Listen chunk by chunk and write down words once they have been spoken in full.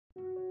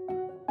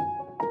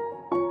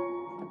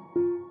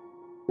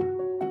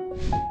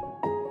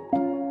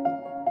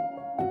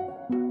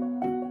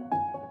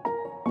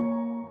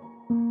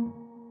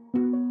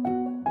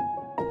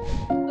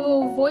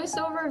Voice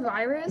Over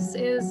Virus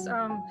is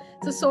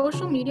it's a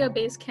social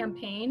media-based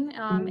campaign,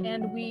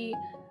 and we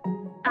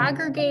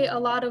aggregate a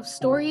lot of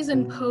stories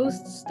and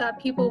posts that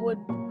people would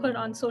put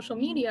on social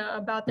media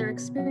about their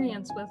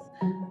experience with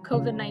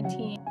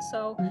COVID-19.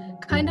 So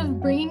kind of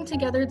bringing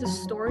together the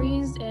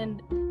stories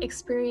and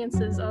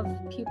experiences of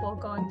people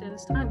going through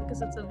this time,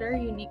 because it's a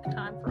very unique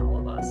time for all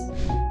of us.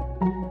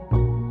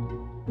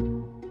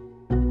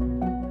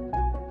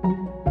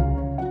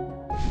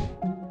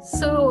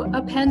 So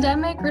a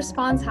pandemic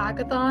response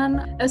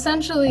hackathon,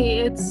 essentially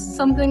it's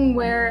something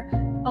where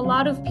a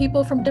lot of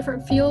people from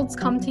different fields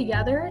come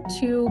together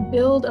to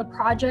build a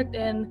project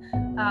in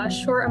a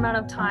short amount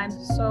of time.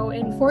 So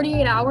in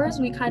 48 hours,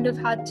 we kind of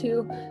had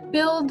to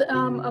build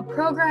a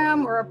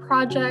program or a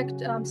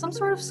project, some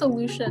sort of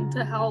solution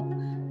to help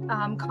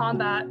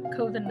combat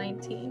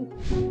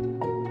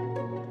COVID-19.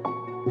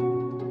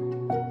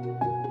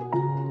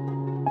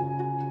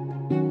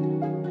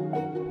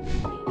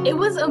 It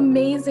was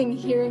amazing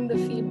hearing the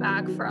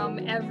feedback from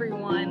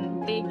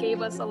everyone. They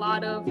gave us a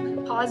lot of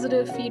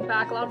positive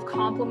feedback, a lot of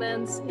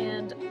compliments,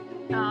 and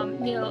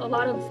a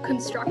lot of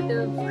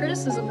constructive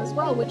criticism as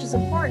well, which is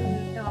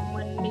important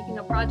when making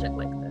a project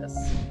like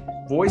this.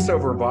 Voice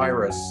Over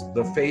Virus,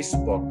 the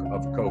Facebook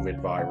of COVID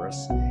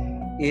virus,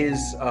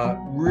 is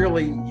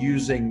really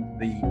using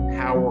the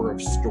power of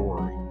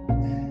story.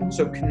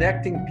 So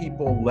connecting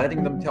people,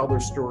 letting them tell their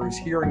stories,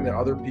 hearing that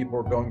other people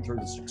are going through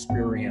this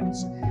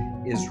experience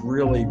is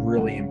really,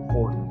 really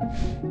important.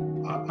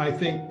 I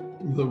think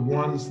the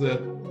ones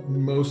that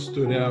most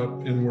stood out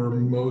and were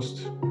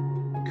most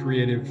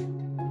creative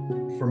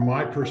from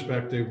my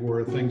perspective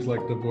were things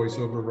like the Voice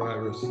Over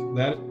Virus.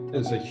 That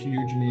is a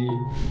huge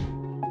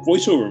need.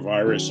 Voice Over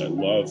Virus, I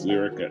love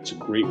Lyrica. It's a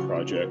great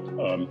project.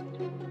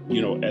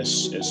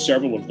 As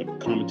several of the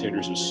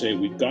commentators will say,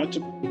 we've got to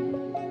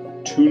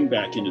tune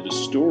back into the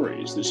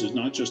stories. This is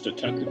not just a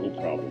technical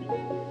problem.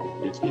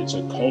 It's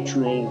a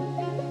cultural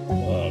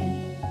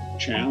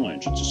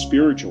challenge. It's a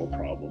spiritual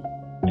problem.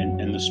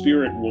 And the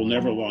spirit will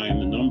never lie in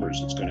the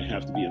numbers. It's going to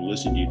have to be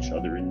eliciting each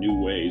other in new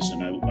ways.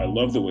 And I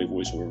love the way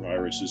Voice Over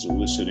Virus is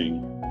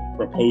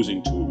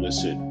proposing to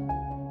elicit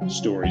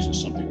stories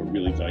as something a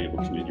really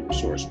valuable community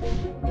resource.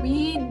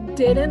 We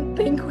didn't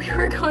think we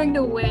were going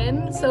to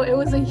win, so it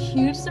was a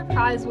huge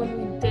surprise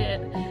when we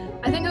did.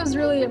 I think it was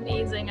really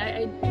amazing.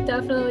 I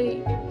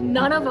definitely,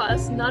 none of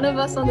us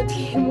on the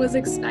team was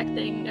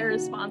expecting a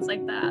response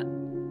like that.